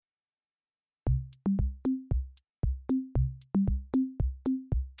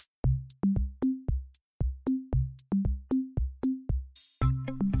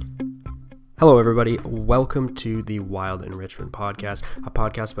Hello, everybody. Welcome to the Wild Enrichment Podcast, a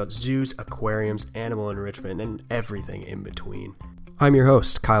podcast about zoos, aquariums, animal enrichment, and everything in between. I'm your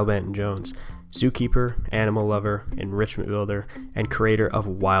host, Kyle Banton-Jones, zookeeper, animal lover, enrichment builder, and creator of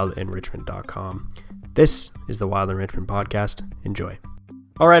WildEnrichment.com. This is the Wild Enrichment Podcast. Enjoy.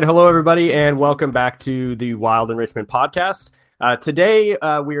 All right. Hello, everybody, and welcome back to the Wild Enrichment Podcast. Today,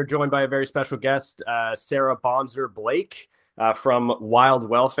 we are joined by a very special guest, Sarah Bonser-Blake. From Wild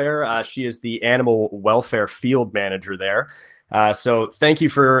Welfare. She is the animal welfare field manager there. So thank you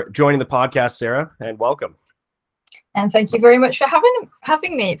for joining the podcast, Sarah, and welcome. And thank you very much for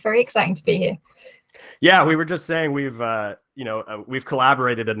having me. It's very exciting to be here. Yeah, we were just saying we've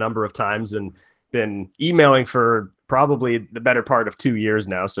collaborated a number of times and been emailing for probably the better part of 2 years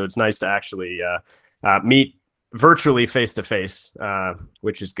now. So it's nice to actually meet virtually face-to-face,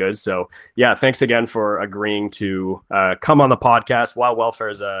 which is good. So yeah, thanks again for agreeing to come on the podcast. Wild Welfare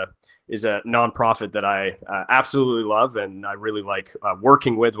is a nonprofit that I absolutely love and I really like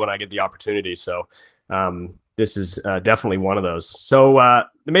working with when I get the opportunity. So this is definitely one of those. So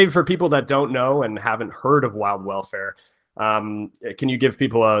maybe for people that don't know and haven't heard of Wild Welfare, can you give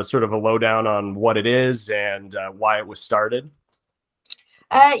people a sort of a lowdown on what it is and why it was started?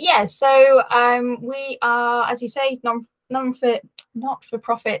 So we are, as you say,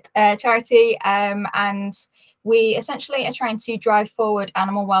 not-for-profit charity, and we essentially are trying to drive forward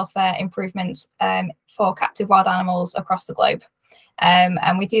animal welfare improvements for captive wild animals across the globe. And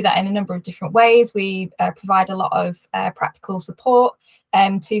we do that in a number of different ways. We provide a lot of practical support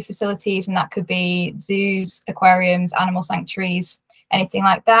to facilities, and that could be zoos, aquariums, animal sanctuaries, anything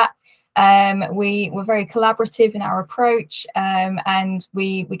like that. We're very collaborative in our approach, and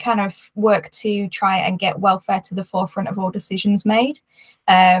we kind of work to try and get welfare to the forefront of all decisions made.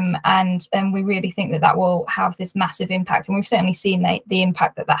 And we really think that will have this massive impact. And we've certainly seen the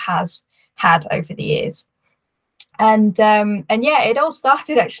impact that has had over the years. And yeah, it all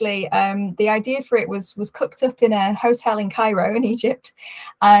started actually. The idea for it was cooked up in a hotel in Cairo in Egypt.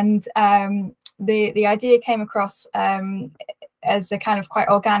 And the idea came across as a kind of quite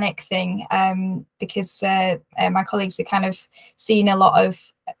organic thing, because my colleagues had kind of seen a lot of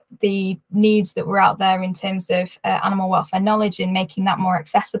the needs that were out there in terms of animal welfare knowledge and making that more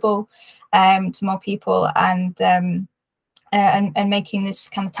accessible to more people, and making this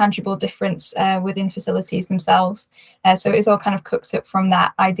kind of tangible difference within facilities themselves. So it was all kind of cooked up from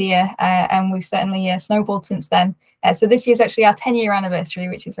that idea, and we've certainly snowballed since then. So this year's actually our 10-year anniversary,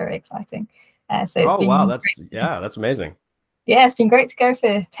 which is very exciting. Wow, that's amazing. Yeah, it's been great to go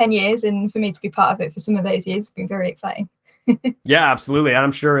for 10 years, and for me to be part of it for some of those years, it's been very exciting. Yeah, absolutely. And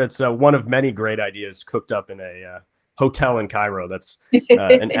I'm sure it's one of many great ideas cooked up in a hotel in Cairo. That's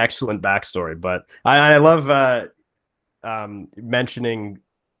an excellent backstory. But I love mentioning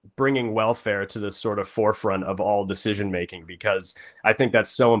bringing welfare to the sort of forefront of all decision making, because I think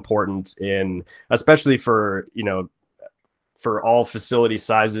that's so important especially for all facility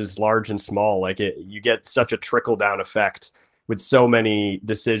sizes, large and small. Like you get such a trickle down effect with so many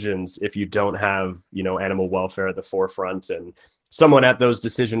decisions if you don't have, animal welfare at the forefront and someone at those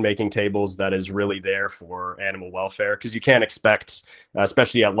decision-making tables that is really there for animal welfare. Because you can't expect,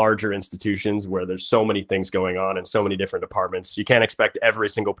 especially at larger institutions where there's so many things going on in so many different departments, you can't expect every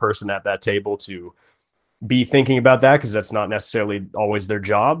single person at that table to be thinking about that, because that's not necessarily always their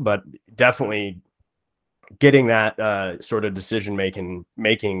job. But definitely getting that sort of decision-making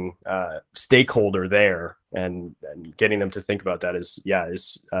stakeholder there and getting them to think about that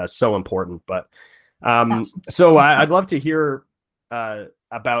is so important. But so I'd love to hear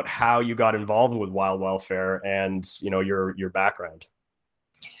about how you got involved with Wild Welfare and your background.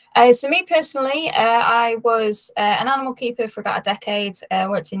 So me personally, I was an animal keeper for about a decade.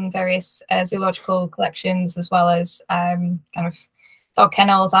 Worked in various zoological collections, as well as kind of dog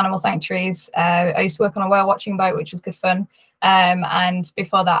kennels, animal sanctuaries. I used to work on a whale watching boat, which was good fun. And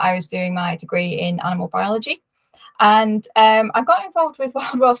before that, I was doing my degree in animal biology. And I got involved with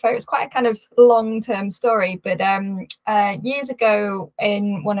Wild Welfare. It's quite a kind of long-term story, but years ago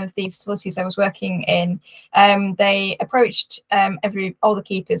in one of the facilities I was working in, they approached all the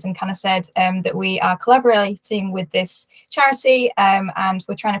keepers and kind of said that we are collaborating with this charity, and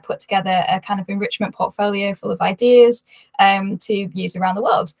we're trying to put together a kind of enrichment portfolio full of ideas to use around the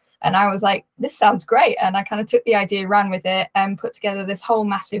world. And I was like, this sounds great. And I kind of took the idea, ran with it, and put together this whole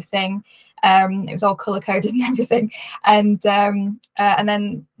massive thing. It was all color coded and everything, and then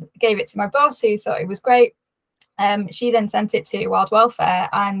gave it to my boss, who thought it was great. She then sent it to Wild Welfare,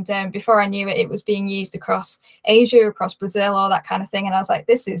 and before I knew it, it was being used across Asia, across Brazil, all that kind of thing. And I was like,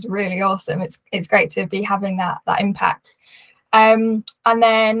 this is really awesome. It's great to be having that impact. And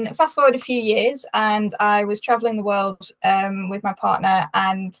then fast forward a few years, and I was traveling the world with my partner,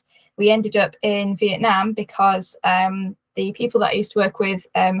 and we ended up in Vietnam because the people that I used to work with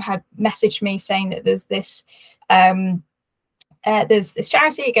had messaged me saying that there's this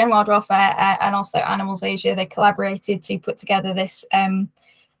charity, again, Wild Welfare, and also Animals Asia. They collaborated to put together this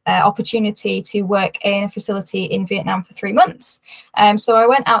opportunity to work in a facility in Vietnam for 3 months. So I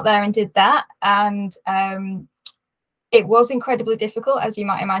went out there and did that, and it was incredibly difficult, as you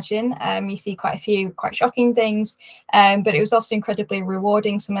might imagine. You see quite a few quite shocking things, but it was also incredibly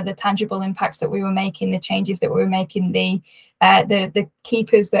rewarding. Some of the tangible impacts that we were making, the changes that we were making, the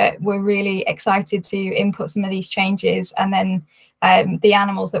keepers that were really excited to input some of these changes, and then the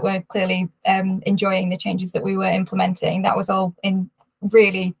animals that were clearly enjoying the changes that we were implementing. That was all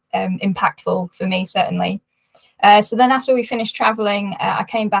really impactful for me, certainly. So then after we finished traveling, I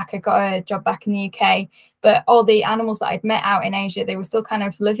came back, I got a job back in the UK, but all the animals that I'd met out in Asia, they were still kind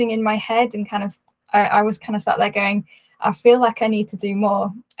of living in my head, and kind of, I was kind of sat there going, I feel like I need to do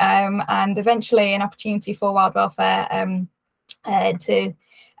more. And eventually an opportunity for Wild Welfare to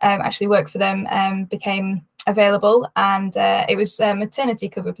actually work for them became available, and it was a maternity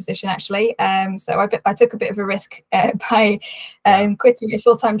cover position, actually. So I took a bit of a risk by quitting a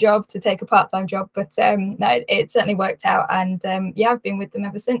full-time job to take a part-time job, but no, it certainly worked out, and yeah, I've been with them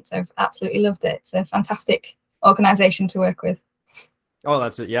ever since. I've absolutely loved it. It's a fantastic organization to work with. Oh,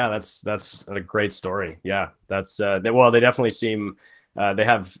 that's it. Yeah, that's a great story. Yeah, that's well, they definitely seem they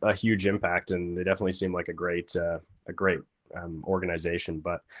have a huge impact, and they definitely seem like a great organization.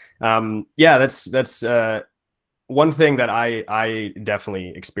 But yeah, that's one thing that I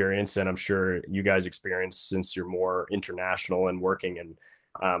definitely experience, and I'm sure you guys experience since you're more international and working in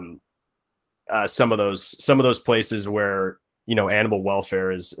some of those places where, you know, animal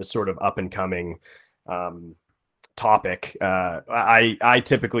welfare is a sort of up and coming topic. I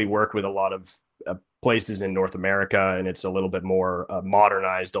typically work with a lot of places in North America, and it's a little bit more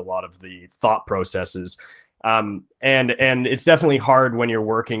modernized, a lot of the thought processes. And it's definitely hard when you're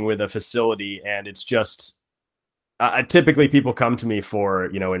working with a facility, and it's just typically people come to me for,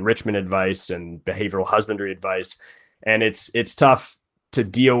 you know, enrichment advice and behavioral husbandry advice, and it's tough to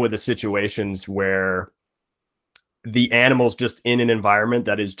deal with the situations where the animal's just in an environment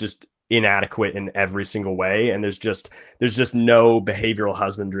that is just inadequate in every single way, and there's just no behavioral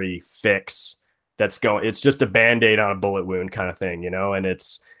husbandry fix that's going. It's just a band-aid on a bullet wound kind of thing, you know. And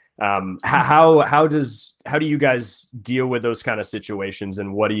it's how do you guys deal with those kind of situations,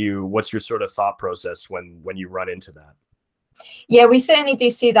 and what's your sort of thought process when you run into that? Yeah, we certainly do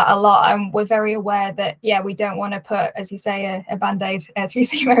see that a lot, and we're very aware that, yeah, we don't want to put, as you say, a band-aid, to use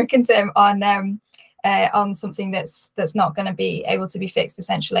the American term, on something that's not going to be able to be fixed,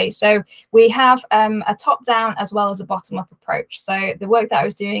 essentially. So we have a top-down as well as a bottom-up approach. So the work that I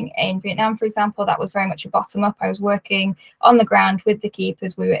was doing in Vietnam, for example, that was very much a bottom-up. I was working on the ground with the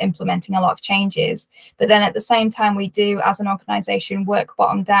keepers. We were implementing a lot of changes, but then at the same time, we do, as an organization, work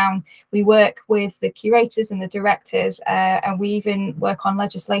bottom-down. We work with the curators and the directors, and we even work on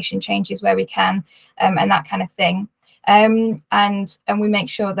legislation changes where we can, and that kind of thing. And we make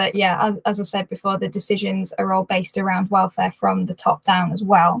sure that, yeah, as I said before, the decisions are all based around welfare from the top down as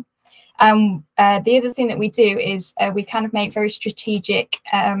well. The other thing that we do is we kind of make very strategic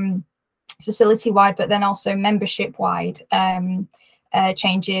facility-wide, but then also membership-wide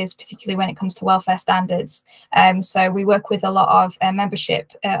changes, particularly when it comes to welfare standards. So we work with a lot of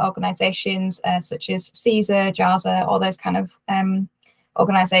membership organizations such as CSER, JASA, all those kind of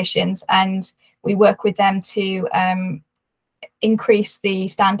organizations, and we work with them to increase the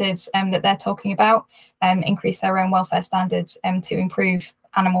standards that they're talking about, increase their own welfare standards to improve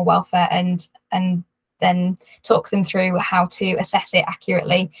animal welfare, and then talk them through how to assess it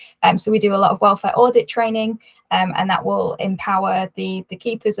accurately. So we do a lot of welfare audit training, and that will empower the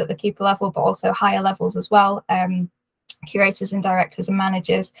keepers at the keeper level, but also higher levels as well, curators and directors and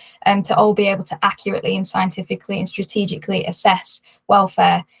managers, to all be able to accurately and scientifically and strategically assess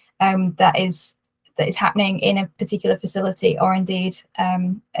welfare that is happening in a particular facility, or indeed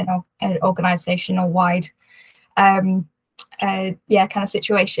an organizational wide kind of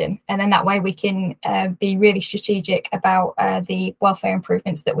situation. And then that way we can be really strategic about the welfare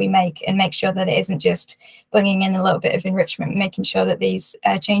improvements that we make, and make sure that it isn't just bringing in a little bit of enrichment, making sure that these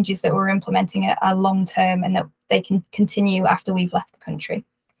changes that we're implementing are long term, and that they can continue after we've left the country.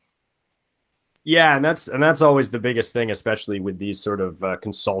 Yeah, and that's always the biggest thing, especially with these sort of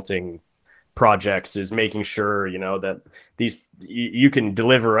consulting projects, is making sure, you know, that you can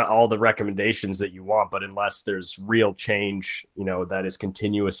deliver all the recommendations that you want, but unless there's real change, you know, that is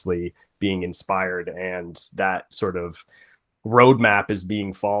continuously being inspired, and that sort of roadmap is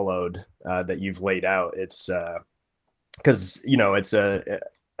being followed that you've laid out. It's because it's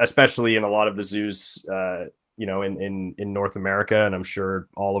especially in a lot of the zoos, in North America, and I'm sure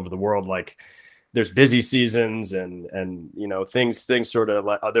all over the world, like there's busy seasons and things sort of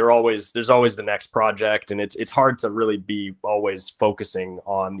like there's always the next project, and it's hard to really be always focusing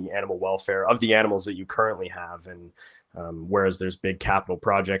on the animal welfare of the animals that you currently have, and whereas there's big capital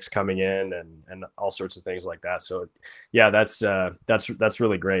projects coming in and all sorts of things like that. So yeah, that's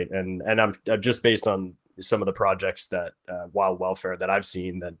really great, and I'm just based on some of the projects that wild welfare that I've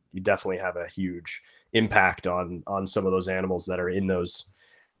seen, that you definitely have a huge impact on some of those animals that are in those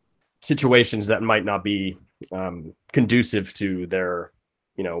situations that might not be conducive to their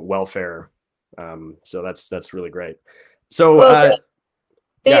welfare. So that's really great. So well,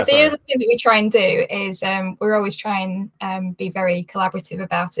 the yeah, other thing that we try and do is we're always trying be very collaborative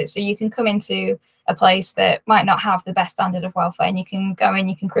about it. So you can come into a place that might not have the best standard of welfare, and you can go in,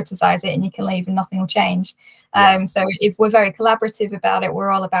 you can criticize it, and you can leave and nothing will change. So if we're very collaborative about it,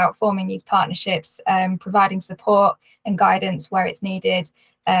 we're all about forming these partnerships, providing support and guidance where it's needed,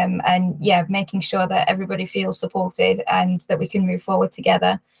 and yeah, making sure that everybody feels supported and that we can move forward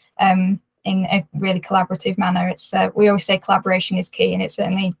together in a really collaborative manner. It's we always say collaboration is key, and it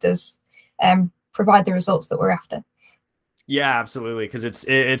certainly does provide the results that we're after. Yeah, absolutely. Because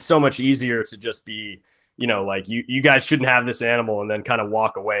it's so much easier to just be, like you guys shouldn't have this animal and then kind of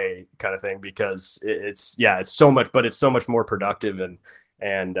walk away kind of thing, because it's so much, but it's so much more productive,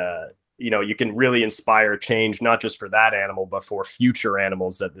 and you can really inspire change, not just for that animal, but for future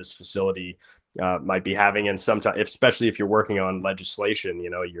animals that this facility might be having. And sometimes, especially if you're working on legislation,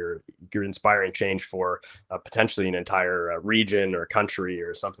 you're inspiring change for potentially an entire region or country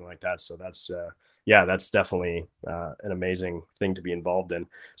or something like that. So that's definitely an amazing thing to be involved in.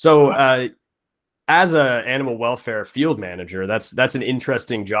 So as a animal welfare field manager, that's an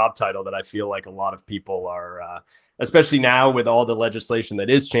interesting job title that I feel like a lot of people are, especially now with all the legislation that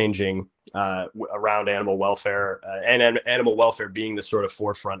is changing around animal welfare, and animal welfare being the sort of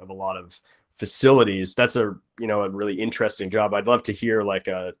forefront of a lot of facilities. That's a really interesting job. I'd love to hear like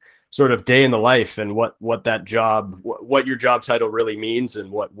a sort of day in the life, and what your job title really means,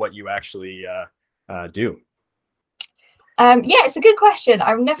 and what you actually do. Yeah, it's a good question.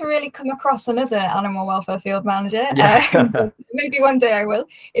 I've never really come across another animal welfare field manager. Yeah. Maybe one day I will.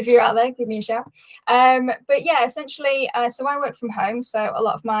 If you're out there, give me a shout. But yeah, essentially, so I work from home. So a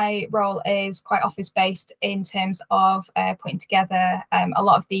lot of my role is quite office based in terms of putting together a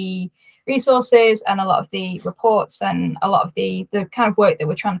lot of the resources and a lot of the reports and a lot of the kind of work that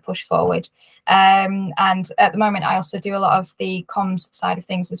we're trying to push forward. And at the moment, I also do a lot of the comms side of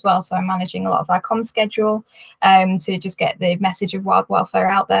things as well. So I'm managing a lot of our comms schedule to just get the message of wild welfare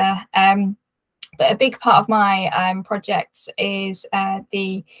out there. But a big part of my projects is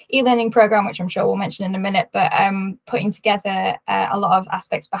the e-learning program, which I'm sure we'll mention in a minute, but putting together a lot of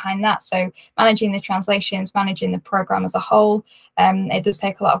aspects behind that. So managing the translations, managing the program as a whole. It does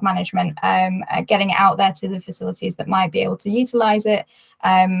take a lot of management, getting it out there to the facilities that might be able to utilize it,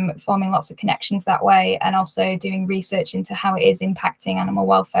 forming lots of connections that way, and also doing research into how it is impacting animal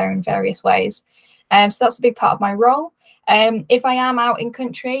welfare in various ways. So that's a big part of my role. If I am out in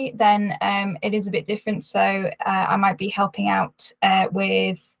country, then it is a bit different. So I might be helping out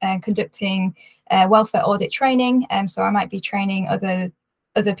with conducting welfare audit training. So I might be training other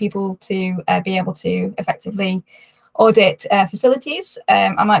people to be able to effectively audit facilities.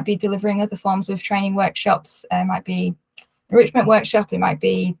 I might be delivering other forms of training workshops. It might be enrichment workshop. It might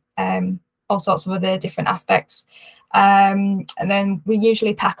be all sorts of other different aspects. And then we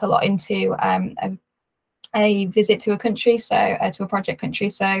usually pack a lot into a visit to a country, so to a project country.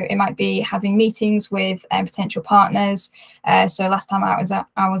 So it might be having meetings with potential partners. So last time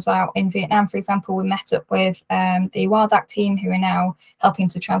I was out in Vietnam, for example, we met up with the Wild Act team, who are now helping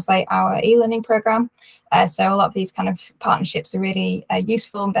to translate our e-learning program. So a lot of these kind of partnerships are really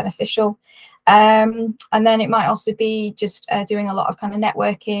useful and beneficial. And then it might also be just doing a lot of kind of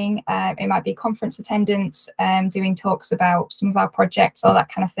networking. It might be conference attendance, doing talks about some of our projects, all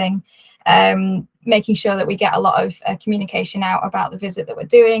that kind of thing. Making sure that we get a lot of communication out about the visit that we're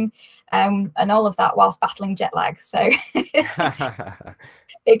doing, and all of that whilst battling jet lag. So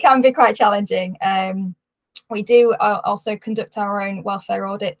it can be quite challenging. We do also conduct our own welfare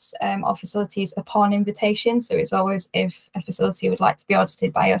audits of facilities upon invitation. So it's always, if a facility would like to be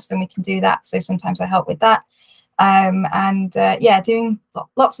audited by us, then we can do that. So sometimes I help with that. Yeah, doing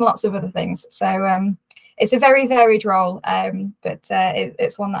lots and lots of other things. So it's a very varied role, but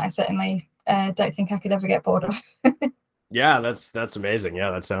it's one that I certainly don't think I could ever get bored of. Yeah, that's amazing.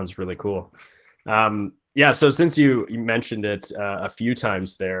 Yeah, that sounds really cool. Yeah, so since you mentioned it a few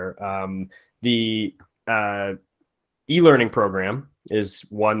times there, the e-learning program is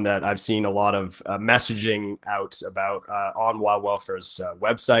one that I've seen a lot of messaging out about on Wild Welfare's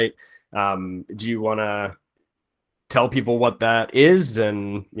website. Do you want to tell people what that is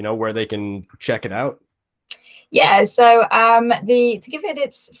and where they can check it out? Yeah, so to give it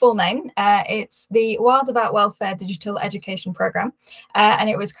its full name, it's the Wild About Welfare Digital Education Programme, and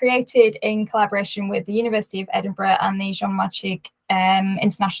it was created in collaboration with the University of Edinburgh and the Jean Machig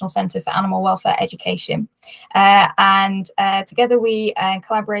International Centre for Animal Welfare Education. And together we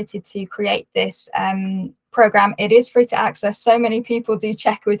collaborated to create this program. It is free to access. So many people do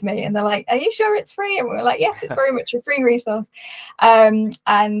check with me and they're like, are you sure it's free? And we're like, yes, it's very much a free resource. And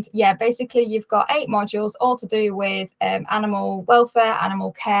yeah, basically you've got 8 modules all to do with animal welfare,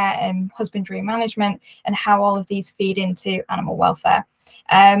 animal care, and husbandry management, and how all of these feed into animal welfare.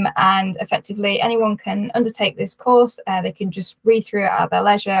 And effectively anyone can undertake this course. They can just read through it at their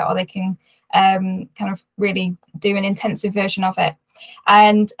leisure, or they can kind of really do an intensive version of it.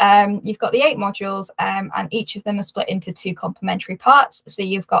 And you've got the 8 modules, and each of them are split into 2 complementary parts. So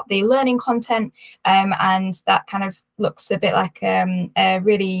you've got the learning content, and that kind of looks a bit like a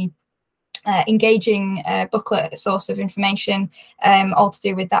really engaging booklet source of information, all to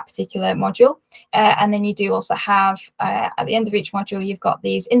do with that particular module. And then you do also have, at the end of each module, you've got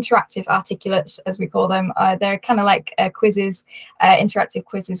these interactive articulates, as we call them. They're kind of like quizzes, interactive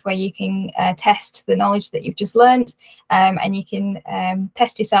quizzes, where you can test the knowledge that you've just learned, and you can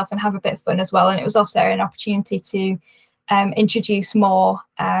test yourself and have a bit of fun as well. And it was also an opportunity to introduce more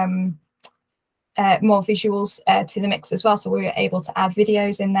visuals to the mix as well. So we were able to add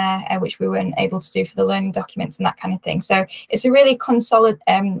videos in there, which we weren't able to do for the learning documents and that kind of thing. So it's a really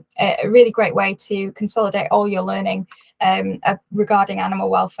a really great way to consolidate all your learning regarding animal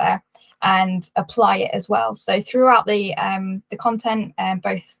welfare and apply it as well. So throughout the content,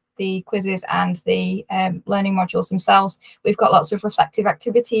 both the quizzes and the learning modules themselves, we've got lots of reflective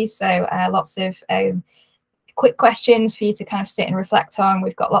activities. So lots of quick questions for you to kind of sit and reflect on.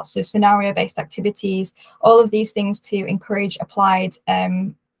 We've got lots of scenario-based activities, all of these things to encourage applied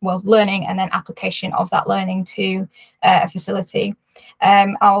learning and then application of that learning to a facility,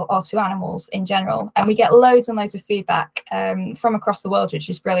 or to animals in general. And we get loads and loads of feedback from across the world, which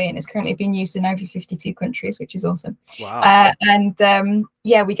is brilliant. It's currently being used in over 52 countries, which is awesome. Wow.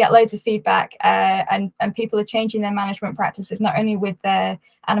 Yeah, we get loads of feedback, and people are changing their management practices, not only with their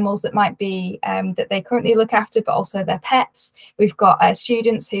animals that might be that they currently look after, but also their pets. We've got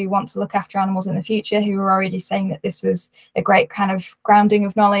students who want to look after animals in the future, who are already saying that this was a great kind of grounding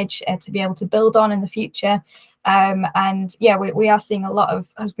of knowledge to be able to build on in the future. And yeah, we are seeing a lot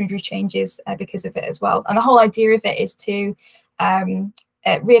of husbandry changes because of it as well. And the whole idea of it is to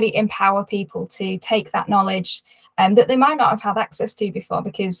really empower people to take that knowledge that they might not have had access to before,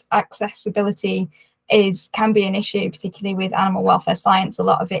 because accessibility can be an issue, particularly with animal welfare science. A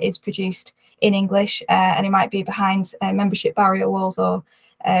lot of it is produced in English, and it might be behind membership barrier walls or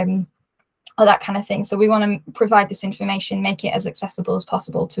that kind of thing. So we want to provide this information, make it as accessible as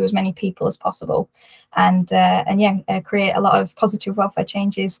possible to as many people as possible, and create a lot of positive welfare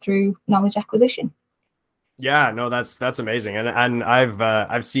changes through knowledge acquisition. Yeah, no, that's amazing, and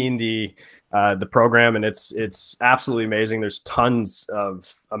I've seen the program, and it's absolutely amazing. There's tons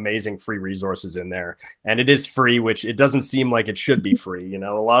of amazing free resources in there, and it is free, which it doesn't seem like it should be free.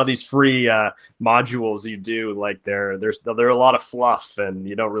 A lot of these free modules you do, like they're a lot of fluff, and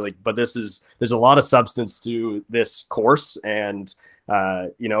you don't really. But there's a lot of substance to this course, and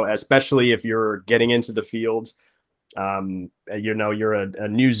especially if you're getting into the field. You're a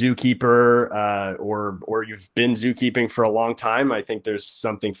new zookeeper, or you've been zookeeping for a long time. I think there's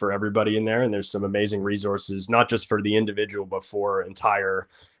something for everybody in there, and there's some amazing resources, not just for the individual, but for entire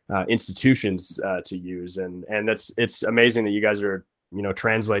institutions to use. And it's amazing that you guys are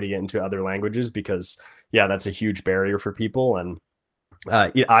translating it into other languages, because yeah, that's a huge barrier for people. And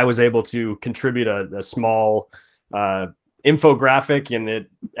I was able to contribute a small infographic, and it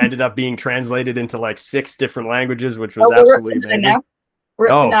ended up being translated into like 6 different languages, which was absolutely amazing.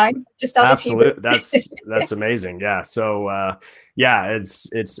 We're up to 9. Just absolutely. That's amazing. Yeah. So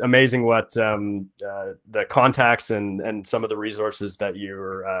it's amazing what the contacts and some of the resources that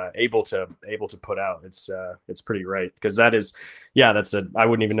you're able to put out. It's pretty great, because I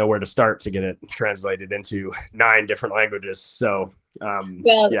wouldn't even know where to start to get it translated into 9 different languages. So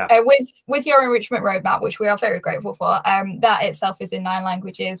with your enrichment roadmap, which we are very grateful for, that itself is in 9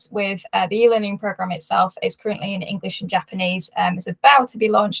 languages. With the e-learning program itself, is currently in English and Japanese. It's about to be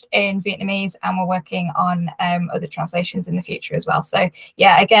launched in Vietnamese, and we're working on other translations in the future as well. well. So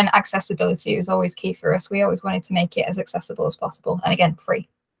yeah, again, accessibility was always key for us. We always wanted to make it as accessible as possible, and again, free.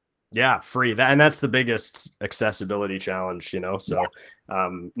 Yeah, free. And that's the biggest accessibility challenge, you know. So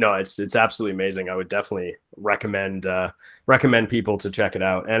no, it's absolutely amazing. I would definitely recommend people to check it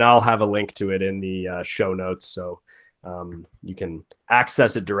out. And I'll have a link to it in the show notes, so you can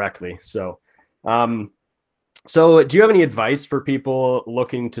access it directly. So so do you have any advice for people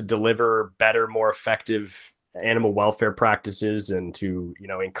looking to deliver better, more effective animal welfare practices and to, you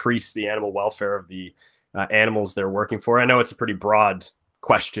know, increase the animal welfare of the animals they're working for? I know it's a pretty broad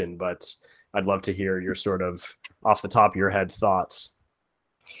question, but I'd love to hear your sort of off the top of your head thoughts.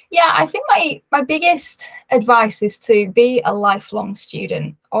 Yeah, I think my biggest advice is to be a lifelong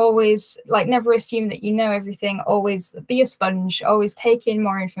student. Always, like, never assume that you know everything. Always be a sponge. Always take in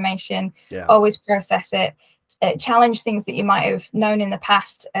more information. Yeah. Always process it. Challenge things that you might have known in the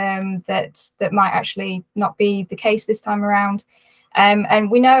past that might actually not be the case this time around. And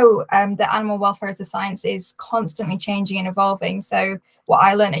we know that animal welfare as a science is constantly changing and evolving. So what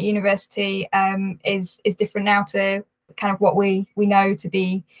I learned at university is different now to kind of what we know to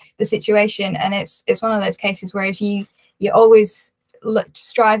be the situation. And it's one of those cases where if you're always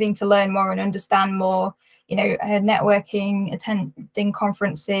striving to learn more and understand more, you know, networking, attending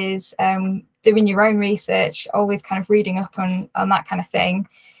conferences, doing your own research, always kind of reading up on that kind of thing,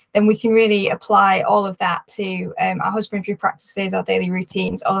 then we can really apply all of that to our husbandry practices, our daily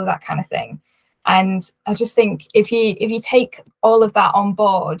routines, all of that kind of thing. And I just think if you take all of that on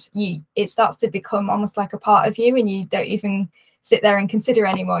board, it starts to become almost like a part of you, and you don't even sit there and consider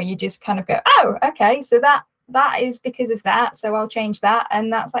anymore. You just kind of go, oh, okay, so that is because of that, so I'll change that,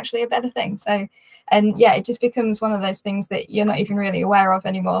 and that's actually a better thing. So, and yeah, it just becomes one of those things that you're not even really aware of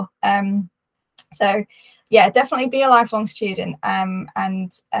anymore. So yeah, definitely be a lifelong student,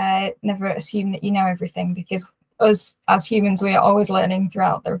 and never assume that you know everything, because us as humans, we are always learning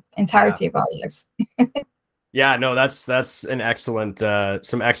throughout the entirety of our lives. Yeah, no, that's an excellent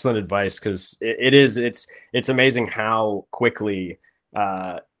some excellent advice, because it's amazing how quickly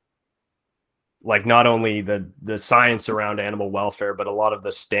like not only the science around animal welfare, but a lot of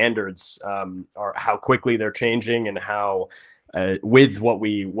the standards are how quickly they're changing, and how with what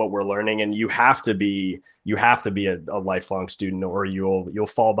we're learning. And you have to be a lifelong student, or you'll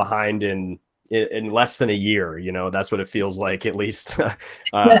fall behind in less than a year. You know, that's what it feels like, at least.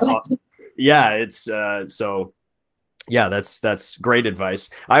 Yeah, it's so yeah, that's great advice.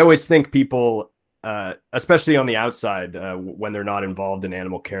 I always think people, especially on the outside, when they're not involved in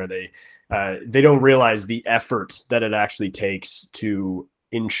animal care, they don't realize the effort that it actually takes to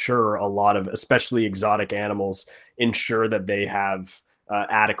ensure a lot of, especially exotic animals, ensure that they have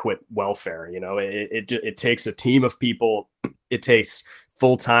adequate welfare. You know, it takes a team of people. It takes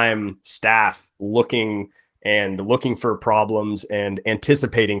full-time staff looking for problems and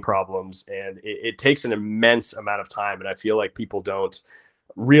anticipating problems. And it takes an immense amount of time. And I feel like people don't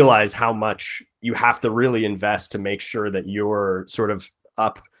realize how much you have to really invest to make sure that you're sort of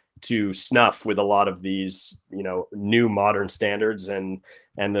up to snuff with a lot of these, you know, new modern standards and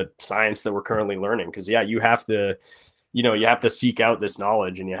the science that we're currently learning. Because yeah, you have to seek out this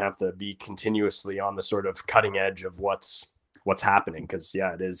knowledge, and you have to be continuously on the sort of cutting edge of what's happening. Because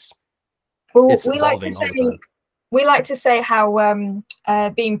yeah, it's evolving all the time. We like to say how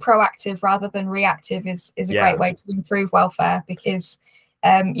being proactive rather than reactive is a great way to improve welfare, because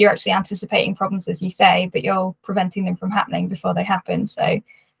you're actually anticipating problems, as you say, but you're preventing them from happening before they happen. So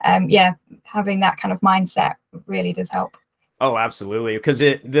yeah, having that kind of mindset really does help. Oh, absolutely. Because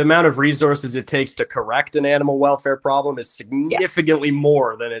the amount of resources it takes to correct an animal welfare problem is significantly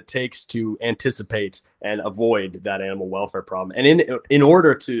more than it takes to anticipate and avoid that animal welfare problem. And in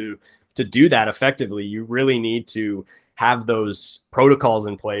order to do that effectively, you really need to have those protocols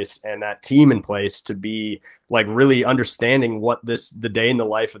in place and that team in place to be like really understanding what the day in the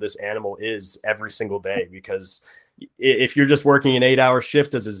life of this animal is every single day. Because if you're just working an 8-hour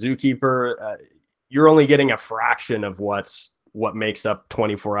shift as a zookeeper, you're only getting a fraction of what makes up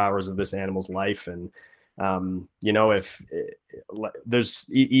 24 hours of this animal's life. And you know, if there's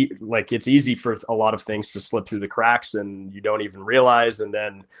like, it's easy for a lot of things to slip through the cracks and you don't even realize, and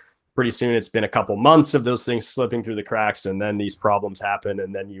then pretty soon it's been a couple months of those things slipping through the cracks, and then these problems happen,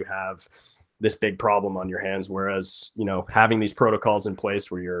 and then you have this big problem on your hands. Whereas, you know, having these protocols in place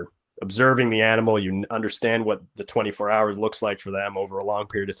where you're observing the animal, you understand what the 24 hours looks like for them over a long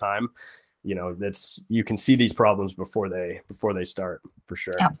period of time, you know, you can see these problems before they start, for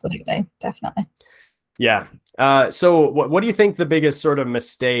sure. Absolutely, definitely. Yeah. So what do you think the biggest sort of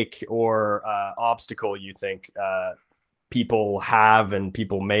mistake or obstacle you think people have and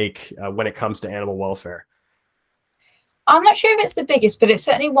people make when it comes to animal welfare? I'm not sure if it's the biggest, but it's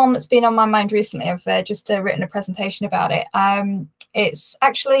certainly one that's been on my mind recently. I've just written a presentation about it. It's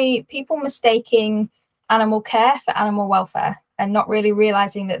actually people mistaking animal care for animal welfare and not really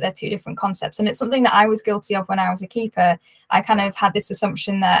realizing that they're two different concepts. And it's something that I was guilty of when I was a keeper. I kind of had this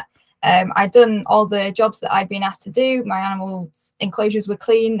assumption that I'd done all the jobs that I'd been asked to do. My animals' enclosures were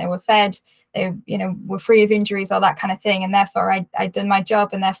clean, they were fed, they, you know, were free of injuries, all that kind of thing. And therefore I'd done my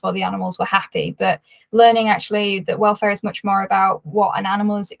job, and therefore the animals were happy. But learning actually that welfare is much more about what an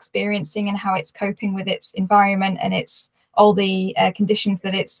animal is experiencing and how it's coping with its environment and its all the conditions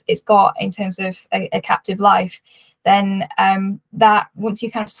that it's got in terms of a captive life, then that once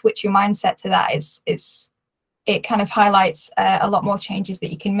you kind of switch your mindset to that, it kind of highlights a lot more changes that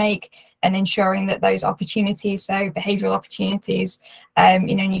you can make, and ensuring that those opportunities, so behavioral opportunities,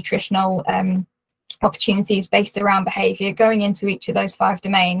 you know, nutritional opportunities based around behavior, going into each of those 5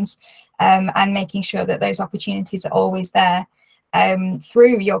 domains, and making sure that those opportunities are always there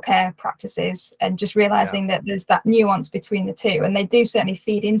through your care practices, and just realizing that there's that nuance between the two, and they do certainly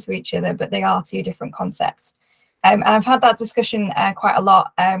feed into each other, but they are 2 different concepts. And I've had that discussion quite a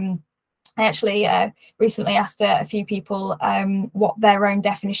lot. I actually recently asked a few people what their own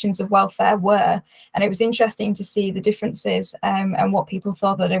definitions of welfare were, and it was interesting to see the differences and what people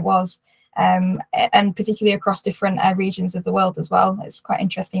thought that it was, and particularly across different regions of the world as well. It's quite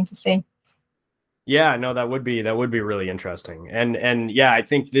interesting to see. Yeah, no, that would be really interesting. And yeah, I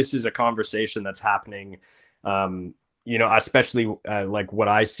think this is a conversation that's happening, you know, especially like what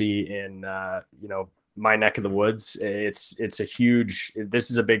I see in, you know, my neck of the woods. This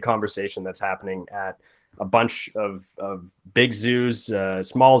is a big conversation that's happening at a bunch of big zoos,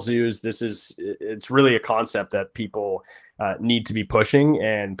 small zoos. It's really a concept that people need to be pushing,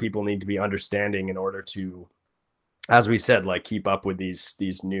 and people need to be understanding in order to, as we said, like keep up with this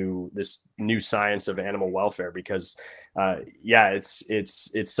new science of animal welfare, because yeah,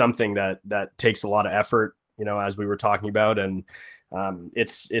 it's something that takes a lot of effort, you know, as we were talking about, and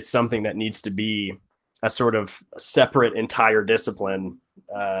it's something that needs to be a sort of separate entire discipline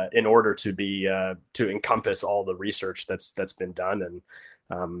in order to be to encompass all the research that's been done.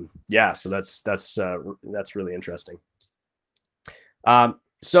 And yeah, so that's really interesting.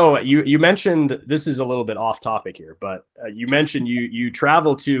 So you mentioned, this is a little bit off topic here, but you mentioned you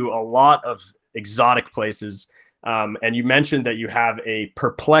travel to a lot of exotic places, and you mentioned that you have a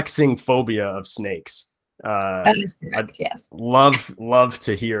perplexing phobia of snakes. That is correct. Yes. Love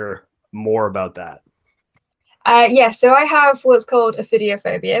to hear more about that. Yeah, so I have what's called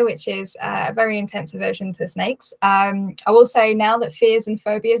ophidiophobia, which is a very intense aversion to snakes. I will say now that fears and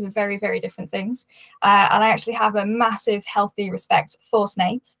phobias are very, very different things. And I actually have a massive healthy respect for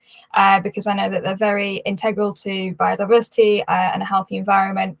snakes because I know that they're very integral to biodiversity and a healthy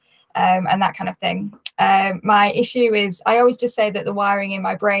environment and that kind of thing. My issue is I always just say that the wiring in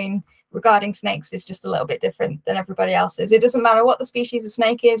my brain regarding snakes is just a little bit different than everybody else's. It doesn't matter what the species of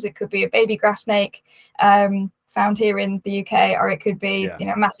snake is. It could be a baby grass snake found here in the UK, or it could be you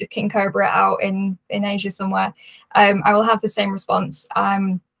know, a massive king cobra out in Asia somewhere. I will have the same response,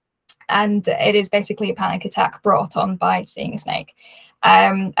 and it is basically a panic attack brought on by seeing a snake.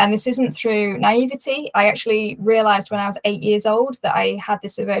 And this isn't through naivety. I actually realized when I was 8 years old that I had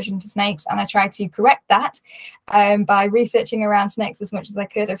this aversion to snakes, and I tried to correct that by researching around snakes as much as I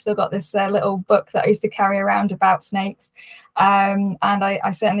could. I've still got this little book that I used to carry around about snakes. And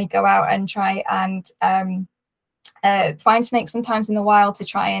I certainly go out and try and find snakes sometimes in the wild to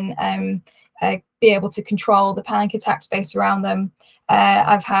try and be able to control the panic attacks based around them.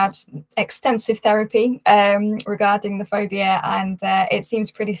 I've had extensive therapy regarding the phobia, and it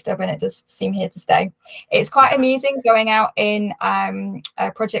seems pretty stubborn. It does seem here to stay. It's quite amusing going out in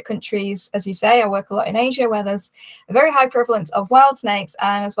project countries, as you say. I work a lot in Asia, where there's a very high prevalence of wild snakes,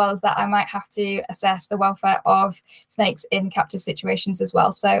 and as well as that, I might have to assess the welfare of snakes in captive situations as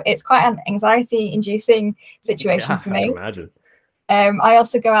well. So it's quite an anxiety-inducing situation for me. I can imagine. I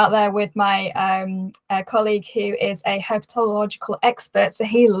also go out there with my colleague who is a herpetological expert, so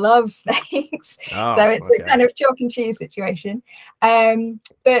he loves snakes. So it's a kind of chalk and cheese situation.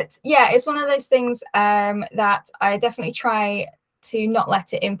 But yeah, it's one of those things that I definitely try to not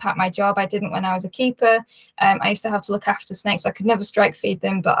let it impact my job. I didn't when I was a keeper. I used to have to look after snakes. I could never strike feed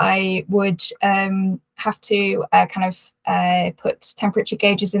them, but I would have to kind of put temperature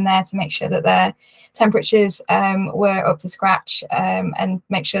gauges in there to make sure that their temperatures were up to scratch and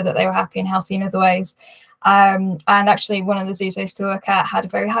make sure that they were happy and healthy in other ways. And actually, one of the zoos I used to work at had a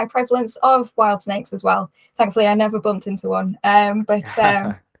very high prevalence of wild snakes as well. Thankfully, I never bumped into one.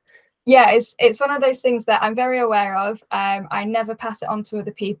 Yeah, it's one of those things that I'm very aware of. I never pass it on to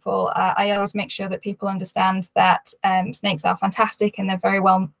other people. I always make sure that people understand that snakes are fantastic and they're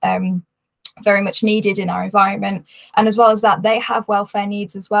very much needed in our environment, and as well as that, they have welfare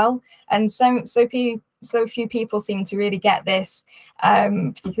needs as well. And so few people seem to really get this,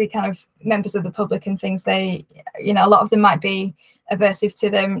 particularly kind of members of the public and things. They, a lot of them might be aversive to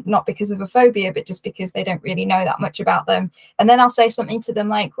them, not because of a phobia, but just because they don't really know that much about them. And then I'll say something to them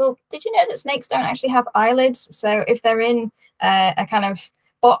like, well, did you know that snakes don't actually have eyelids? So if they're in a kind of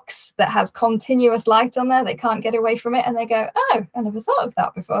box that has continuous light on there, they can't get away from it. And they go, oh, I never thought of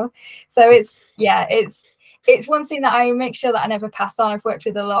that before. So it's one thing that I make sure that I never pass on. I've worked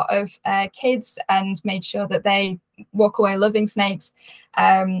with a lot of kids and made sure that they walk away loving snakes.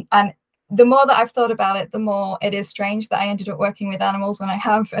 And the more that I've thought about it, the more it is strange that I ended up working with animals when I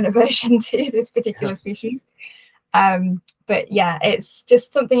have an aversion to this particular species. But yeah, it's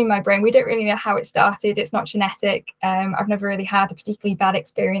just something in my brain. We don't really know how it started. It's not genetic. I've never really had a particularly bad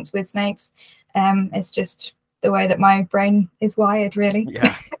experience with snakes. It's just the way that my brain is wired, really.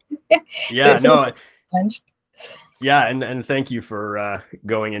 Yeah. Yeah, no. Yeah, and thank you for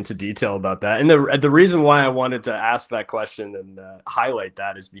going into detail about that. And the reason why I wanted to ask that question and highlight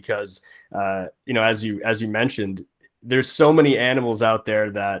that is because as you mentioned, there's so many animals out there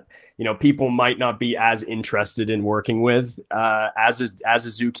that people might not be as interested in working with as a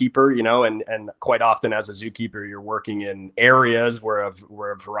zookeeper, and quite often as a zookeeper you're working in areas where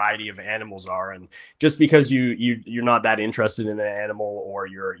a variety of animals are, and just because you're not that interested in an animal, or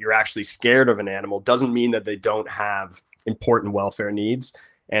you're actually scared of an animal, doesn't mean that they don't have important welfare needs,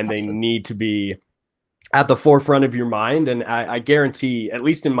 and Absolutely. They need to be at the forefront of your mind. And I guarantee, at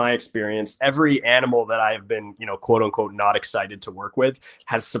least in my experience, every animal that I have been, quote unquote, not excited to work with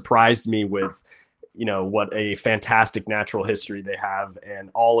has surprised me with, what a fantastic natural history they have, and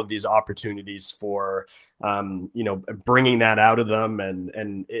all of these opportunities for, bringing that out of them.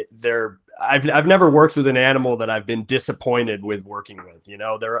 And I've never worked with an animal that I've been disappointed with working with.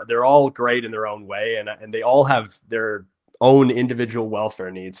 They're all great in their own way, and they all have their own individual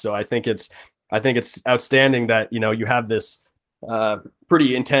welfare needs. So I think it's outstanding that, you have this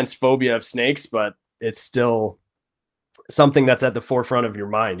pretty intense phobia of snakes, but it's still something that's at the forefront of your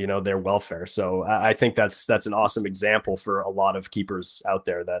mind, their welfare. So I think that's an awesome example for a lot of keepers out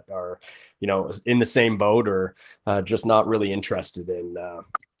there that are, in the same boat, or just not really interested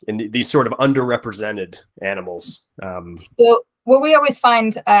in these sort of underrepresented animals. Well, we always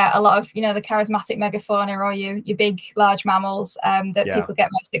find a lot of, the charismatic megafauna, or your big, large mammals that people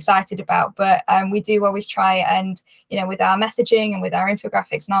get most excited about. But we do always try and, with our messaging and with our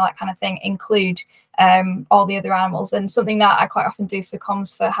infographics and all that kind of thing, include all the other animals. And something that I quite often do for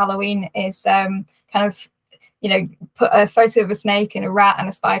comms for Halloween is kind of, put a photo of a snake and a rat and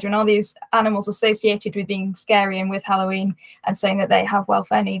a spider and all these animals associated with being scary and with Halloween, and saying that they have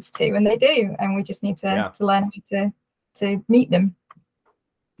welfare needs too. And they do. And we just need to learn how to meet them.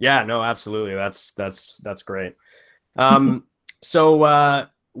 Yeah, no, absolutely. That's great. So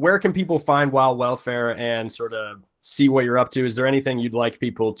where can people find Wild Welfare and sort of see what you're up to? Is there anything you'd like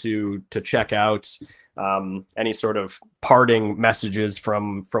people to check out? Any sort of parting messages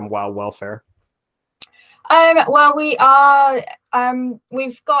from Wild Welfare? Well, we've got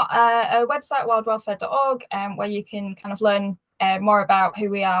a website, wildwelfare.org, where you can kind of learn more about who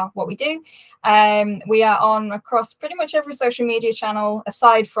we are, what we do. We are on across pretty much every social media channel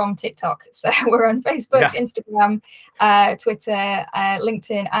aside from TikTok. So we're on Facebook, Instagram, Twitter,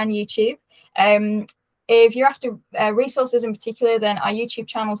 LinkedIn, and YouTube. If you're after resources in particular, then our YouTube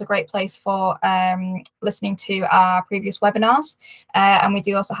channel is a great place for listening to our previous webinars. And we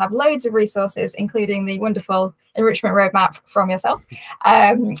do also have loads of resources, including the wonderful enrichment roadmap from yourself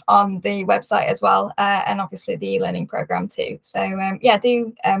on the website as well. And obviously the e-learning program too. So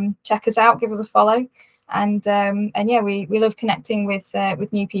do check us out, give us a follow. And we love connecting with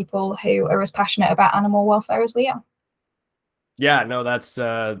new people who are as passionate about animal welfare as we are. Yeah, no, that's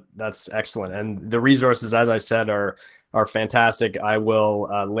excellent. And the resources, as I said, are fantastic. I will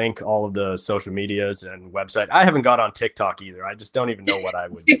link all of the social medias and website. I haven't got on TikTok either. I just don't even know what I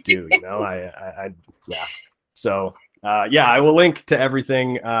would do. So I will link to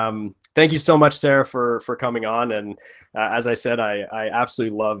everything. Thank you so much, Sarah, for coming on. And as I said, I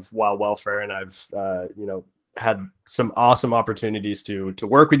absolutely love Wild Welfare, and I've had some awesome opportunities to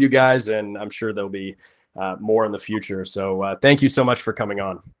work with you guys, and I'm sure there'll be more in the future. So thank you so much for coming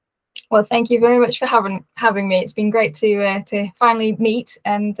on. Well, thank you very much for having me. It's been great to finally meet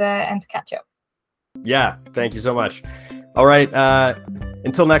and to catch up. Yeah, thank you so much. All right,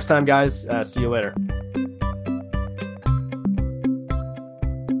 until next time, guys. See you later.